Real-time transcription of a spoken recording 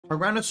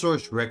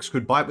Tyrannosaurus rex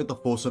could bite with a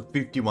force of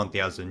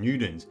 51,000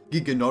 newtons,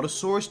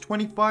 Giganotosaurus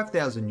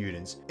 25,000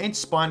 newtons, and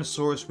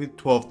Spinosaurus with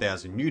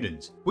 12,000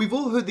 newtons. We've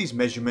all heard these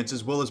measurements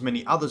as well as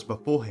many others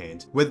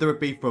beforehand, whether it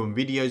be from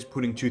videos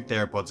putting two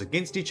theropods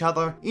against each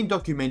other, in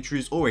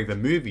documentaries or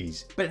even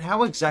movies. But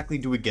how exactly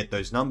do we get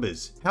those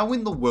numbers? How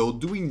in the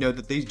world do we know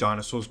that these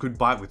dinosaurs could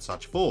bite with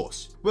such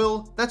force?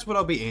 Well, that's what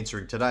I'll be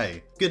answering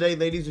today. G'day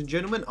ladies and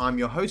gentlemen, I'm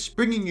your host,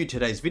 bringing you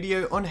today's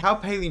video on how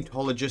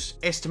paleontologists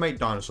estimate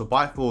dinosaur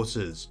bite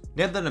forces.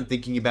 Now that I'm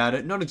thinking about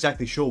it, not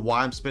exactly sure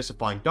why I'm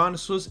specifying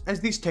dinosaurs, as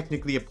this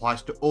technically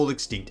applies to all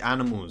extinct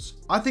animals.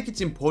 I think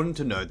it's important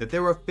to know that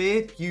there are a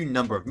fair few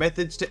number of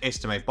methods to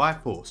estimate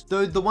bite force,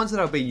 though the ones that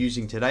I'll be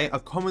using today are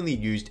commonly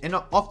used and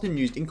are often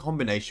used in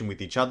combination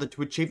with each other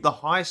to achieve the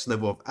highest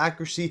level of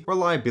accuracy,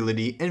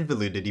 reliability, and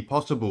validity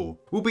possible.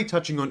 We'll be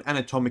touching on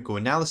anatomical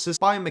analysis,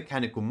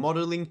 biomechanical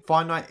modeling,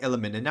 finite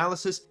element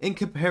analysis, and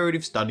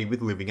comparative study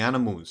with living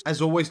animals.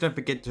 As always, don't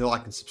forget to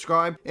like and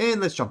subscribe, and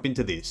let's jump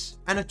into this.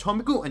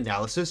 Anatomical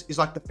analysis is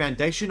like the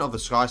foundation of a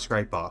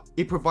skyscraper.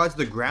 It provides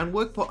the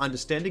groundwork for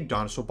understanding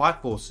dinosaur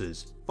bite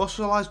forces.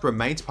 Fossilized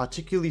remains,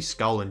 particularly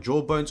skull and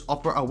jaw bones,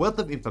 offer a wealth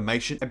of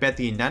information about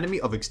the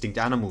anatomy of extinct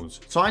animals.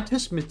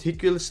 Scientists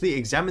meticulously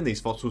examine these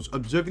fossils,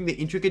 observing the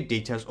intricate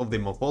details of their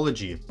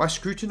morphology. By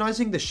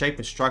scrutinizing the shape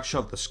and structure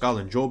of the skull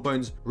and jaw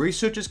bones,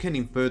 researchers can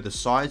infer the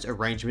size,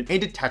 arrangement,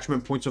 and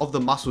attachment points of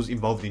the muscles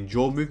involved in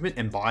jaw movement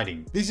and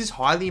biting. This is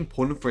highly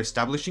important for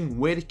establishing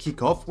where to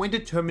kick off when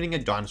determining a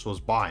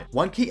dinosaur's bite.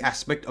 One key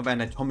aspect of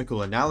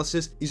anatomical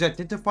analysis is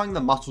identifying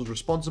the muscles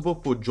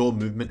responsible for jaw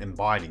movement and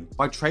biting.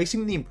 By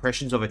tracing the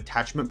impressions of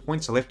attachment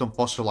points left on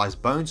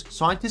fossilized bones,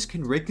 scientists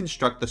can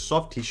reconstruct the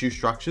soft tissue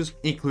structures,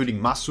 including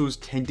muscles,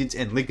 tendons,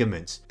 and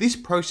ligaments. This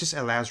process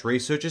allows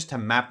researchers to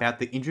map out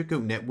the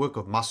intricate network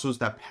of muscles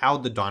that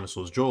powered the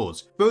dinosaurs'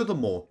 jaws.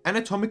 Furthermore,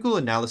 anatomical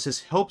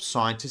analysis helps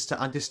scientists to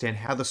understand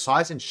how the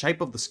size and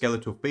shape of the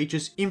skeletal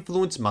features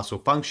influence muscle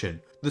function.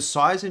 The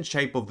size and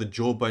shape of the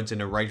jaw bones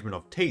and arrangement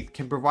of teeth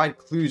can provide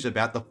clues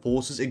about the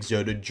forces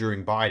exerted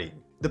during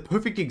biting. The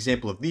perfect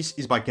example of this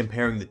is by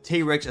comparing the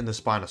T-Rex and the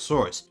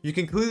Spinosaurus. You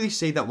can clearly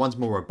see that one's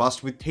more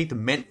robust with teeth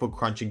meant for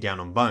crunching down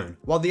on bone,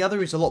 while the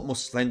other is a lot more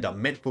slender,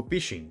 meant for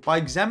fishing. By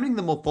examining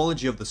the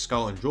morphology of the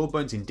skull and jaw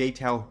bones in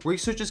detail,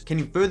 researchers can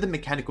infer the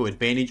mechanical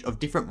advantage of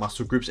different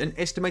muscle groups and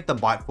estimate the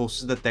bite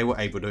forces that they were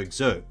able to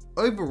exert.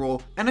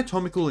 Overall,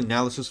 anatomical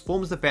analysis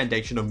forms the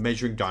foundation of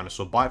measuring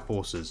dinosaur bite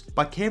forces.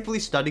 By carefully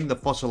studying the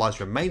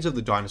fossilized remains of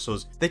the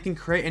dinosaurs, they can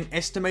create an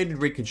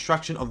estimated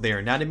reconstruction of their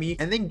anatomy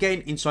and then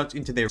gain insights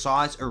into their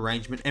size,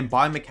 arrangement, and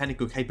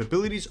biomechanical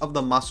capabilities of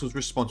the muscles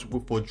responsible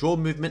for jaw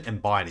movement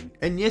and biting.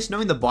 And yes,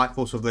 knowing the bite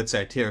force of, let's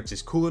say, a T-Rex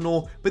is cool and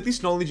all, but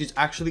this knowledge is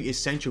actually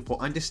essential for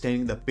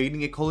understanding the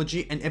feeding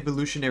ecology and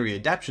evolutionary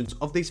adaptations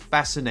of these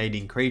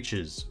fascinating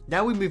creatures.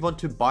 Now we move on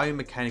to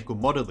biomechanical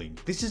modeling.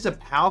 This is a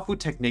powerful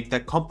technique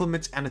that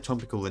complements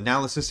anatomical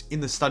analysis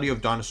in the study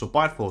of dinosaur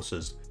bite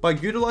forces. By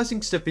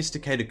utilizing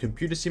sophisticated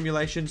computer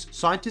simulations,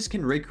 scientists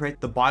can recreate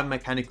the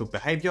biomechanical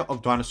behavior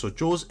of dinosaur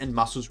jaws and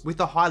muscles with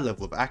a high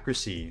level of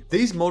accuracy.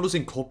 These models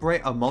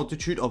incorporate a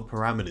multitude of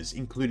parameters,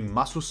 including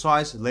muscle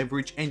size,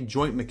 leverage, and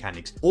joint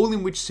mechanics, all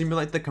in which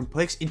simulate the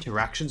complex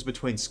interactions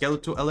between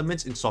skeletal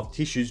elements and soft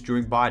tissues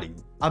during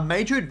biting. A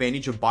major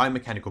advantage of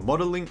biomechanical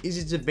modeling is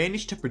its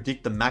advantage to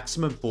predict the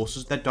maximum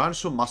forces that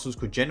dinosaur muscles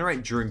could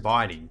generate during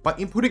biting. By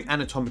inputting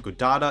anatomical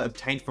data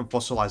obtained from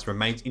fossilized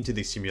remains into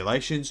these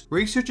simulations,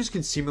 researchers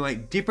can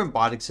simulate different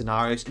biting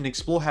scenarios and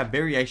explore how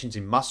variations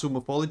in muscle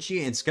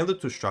morphology and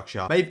skeletal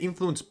structure may have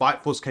influenced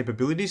bite force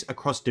capabilities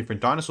across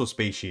different dinosaur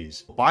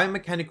species.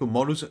 Biomechanical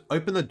models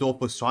open the door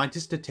for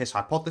scientists to test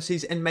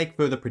hypotheses and make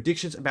further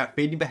predictions about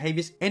feeding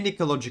behaviors and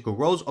ecological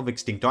roles of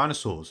extinct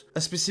dinosaurs.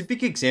 A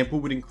specific example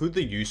would include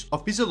the use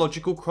of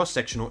physiological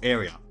cross-sectional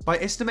area. By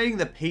estimating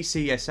the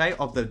PCSA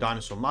of the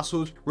dinosaur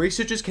muscles,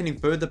 researchers can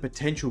infer the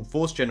potential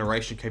force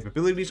generation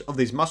capabilities of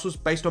these muscles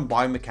based on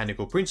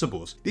biomechanical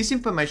principles. This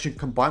information,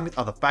 combined with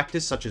other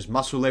factors such as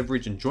muscle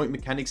leverage and joint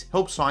mechanics,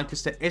 helps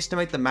scientists to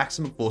estimate the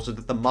maximum forces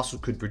that the muscle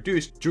could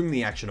produce during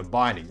the action of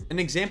biting. An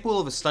example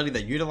of a study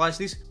that utilized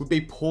this would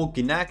be Paul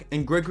Ginnack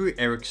and Gregory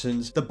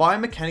Erickson's The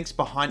Biomechanics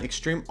Behind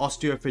Extreme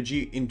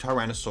Osteophagy in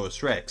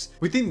Tyrannosaurus Rex.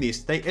 Within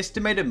this, they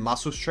estimated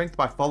muscle strength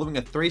by following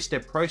a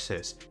three-step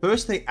process.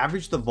 First, they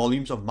averaged the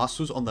volumes of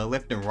muscles on the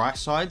left and right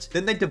sides,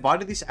 then they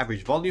divided this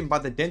average volume by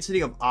the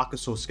density of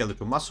archosaur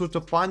skeletal muscle to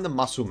find the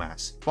muscle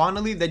mass.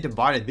 Finally, they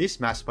divided this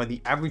mass by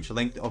the average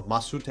length of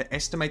muscle to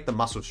estimate the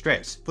muscle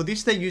stress. For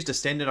this, they used a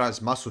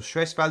standardized muscle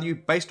stress value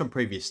based on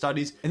previous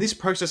studies, and this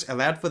process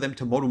allowed for them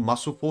to model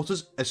muscle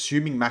forces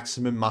assuming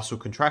maximum muscle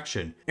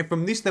contraction. And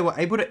from this, they were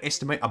able to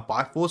estimate a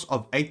bite force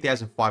of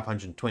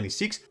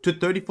 8,526 to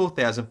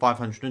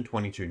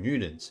 34,522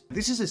 newtons.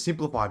 This is a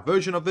simplified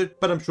version of it,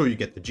 but I'm sure you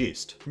get the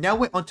gist. Now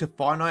we're onto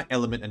finite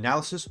element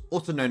analysis,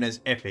 also known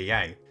as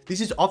FEA. This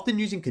is often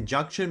used in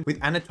conjunction with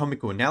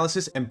anatomical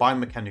analysis and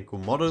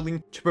biomechanical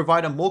modeling to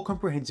provide a more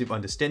comprehensive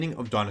understanding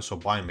of dinosaur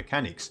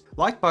biomechanics.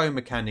 Like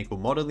biomechanical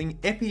modeling,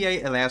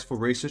 FEA allows for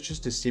researchers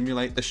to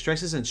simulate the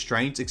stresses and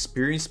strains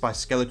experienced by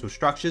skeletal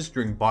structures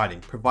during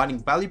biting, providing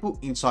valuable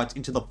insights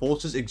into the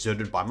forces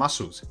exerted by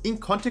muscles. In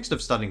context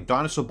of studying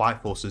dinosaur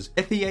bite forces,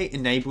 FEA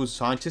enables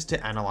scientists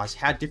to analyze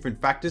how different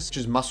factors such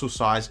as muscle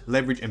size,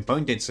 leverage, and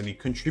bone density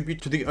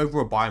contribute to the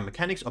overall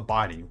biomechanics of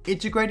biting.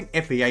 Integrating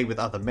FEA with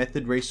other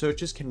method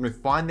researchers can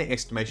refine their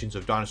estimations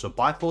of dinosaur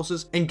bite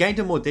forces and gain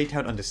a more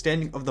detailed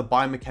understanding of the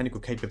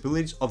biomechanical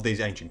capabilities of these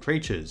ancient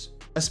creatures.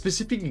 A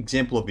specific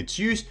example of its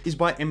use is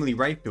by Emily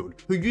Rayfield,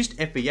 who used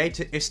FEA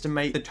to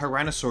estimate the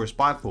Tyrannosaurus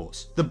bite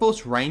force. The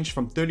force ranged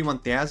from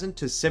 31,000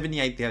 to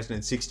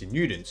 78,060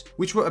 newtons,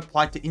 which were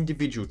applied to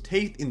individual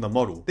teeth in the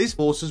model. These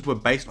forces were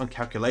based on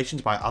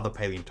calculations by other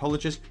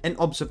paleontologists and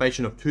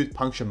observation of tooth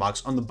puncture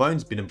marks on the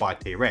bones bitten by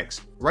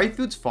T-Rex.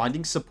 Rayfield's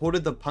findings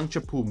supported the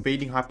puncture pool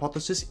feeding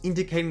hypothesis,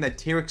 indicating that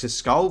T-Rex's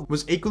skull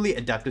was equally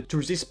adapted to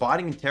resist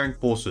biting and tearing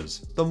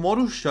forces. The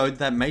model showed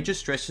that major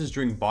stresses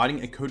during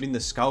biting occurred in the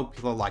skull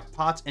pillar-like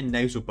parts and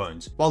nasal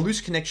bones, while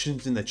loose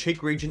connections in the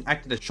cheek region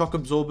acted as shock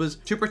absorbers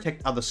to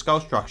protect other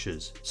skull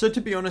structures. So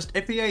to be honest,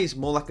 FEA is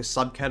more like a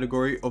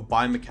subcategory of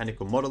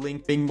biomechanical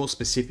modeling, being more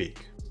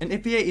specific. And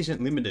FEA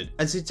isn't limited,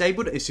 as it's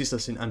able to assist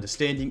us in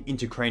understanding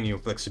intracranial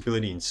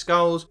flexibility in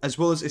skulls, as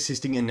well as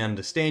assisting in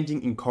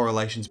understanding in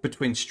correlations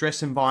between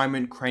stress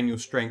environment, cranial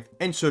strength,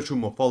 and social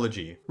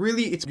morphology.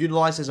 Really, it's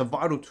utilized as a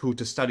vital tool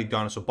to study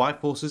dinosaur bite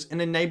forces and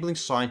enabling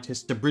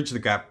scientists to bridge the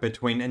gap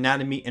between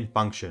anatomy and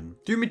function.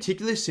 Through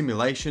meticulous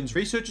simulations,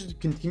 researchers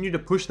continue to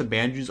push the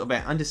boundaries of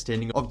our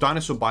understanding of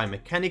dinosaur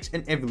biomechanics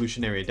and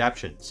evolutionary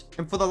adaptations.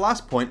 And for the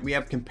last point, we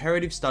have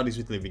comparative studies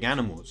with living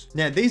animals.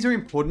 Now, these are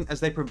important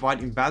as they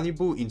provide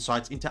invaluable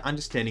insights into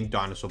understanding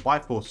dinosaur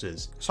bite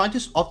forces.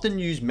 Scientists often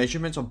use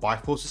measurements of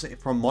bite forces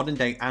from modern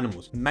day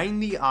animals,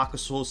 mainly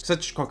archosaurs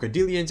such as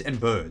crocodilians and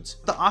birds.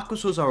 The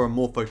archosaurs are a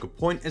more focal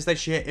point as they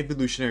share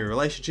evolutionary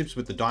relationships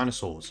with the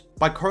dinosaurs.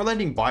 By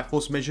correlating bite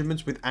force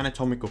measurements with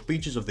anatomical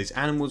features of these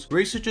animals,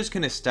 researchers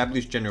can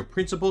establish general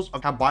principles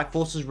of how bite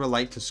forces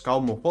relate to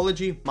skull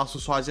morphology, muscle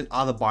size, and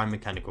other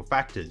biomechanical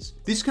factors.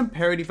 This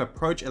comparative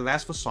approach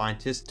allows for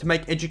scientists to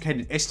make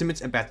educated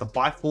estimates about the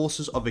bite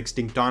forces of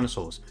extinct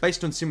dinosaurs,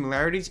 based on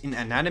similarities in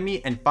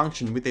anatomy and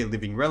function with their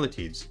living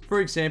relatives. For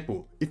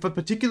example, if a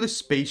particular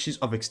species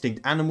of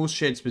extinct animals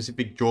shared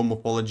specific jaw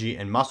morphology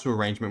and muscle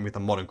arrangement with a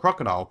modern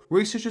crocodile,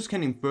 researchers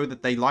can infer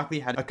that they likely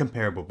had a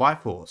comparable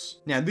bite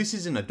force. Now, this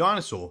isn't a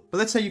dinosaur, but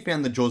let's say you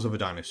found the jaws of a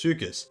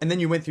Dinosaurus, and then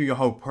you went through your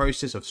whole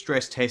process of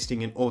stress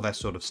testing and all that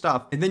sort of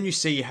stuff, and then you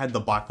see you had the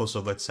bite force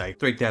of, let's say,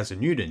 3,000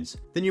 newtons.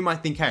 Then you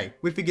might think, hey,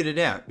 we figured it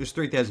out, it was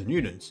 3,000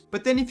 newtons.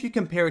 But then if you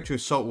compare it to a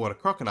saltwater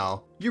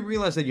crocodile, you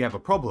realize that you have a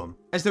problem,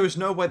 as there is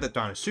no way that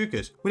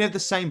Dinosaurus would have the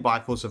same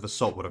bite force of a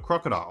saltwater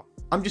crocodile.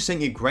 I'm just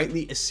saying it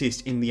greatly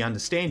assists in the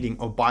understanding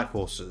of bite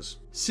forces.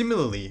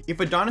 Similarly, if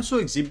a dinosaur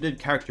exhibited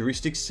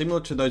characteristics similar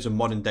to those of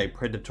modern day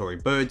predatory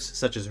birds,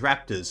 such as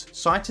raptors,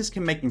 scientists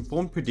can make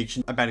informed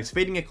predictions about its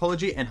feeding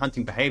ecology and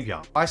hunting behavior.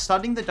 By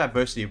studying the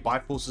diversity of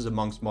bite forces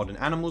amongst modern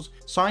animals,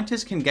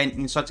 scientists can gain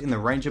insights in the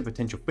range of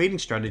potential feeding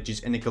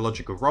strategies and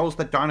ecological roles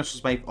that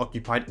dinosaurs may have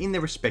occupied in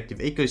their respective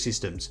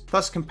ecosystems.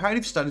 Thus,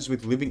 comparative studies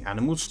with living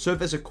animals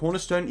serve as a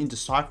cornerstone in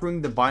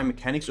deciphering the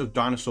biomechanics of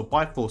dinosaur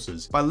bite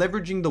forces. By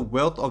leveraging the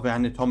wealth of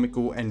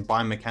anatomical and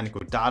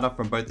biomechanical data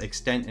from both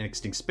extant and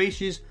extinct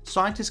species,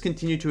 scientists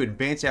continue to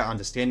advance our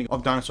understanding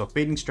of dinosaur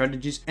feeding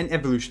strategies and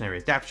evolutionary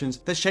adaptations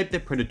that shape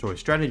their predatory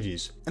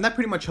strategies. And that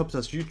pretty much helps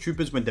us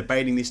YouTubers when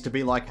debating this to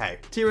be like, hey,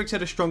 T-Rex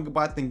had a stronger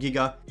bite than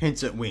Giga,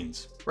 hence it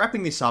wins.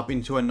 Wrapping this up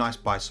into a nice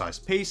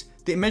bite-sized piece,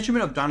 the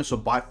measurement of dinosaur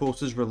bite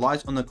forces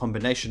relies on the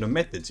combination of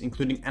methods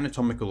including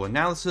anatomical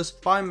analysis,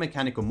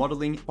 biomechanical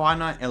modeling,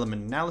 finite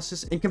element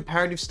analysis, and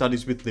comparative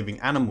studies with living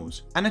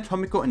animals.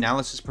 Anatomical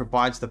analysis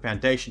provides the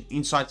foundation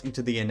insights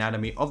into the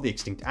anatomy of the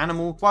extinct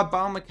animal, while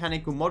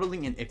biomechanical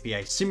modeling and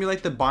FEA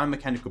simulate the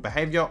biomechanical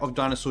behavior of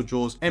dinosaur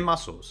jaws and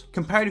muscles.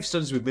 Comparative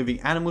studies with living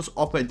animals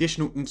offer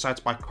additional insights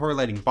by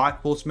correlating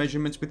bite force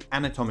measurements with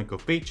anatomical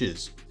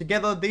features.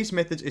 Together, these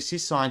methods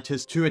assist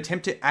scientists to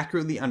attempt to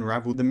accurately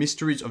unravel the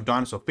mysteries of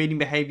dinosaur feeding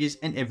behaviors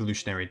and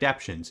evolutionary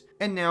adaptations.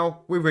 And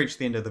now, we've reached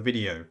the end of the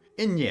video.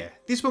 And yeah,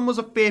 this one was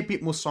a fair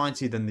bit more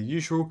sciencey than the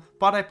usual,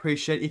 but I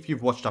appreciate if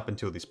you've watched up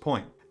until this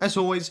point. As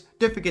always,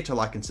 don't forget to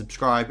like and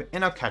subscribe,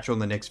 and I'll catch you on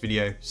the next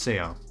video. See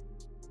ya.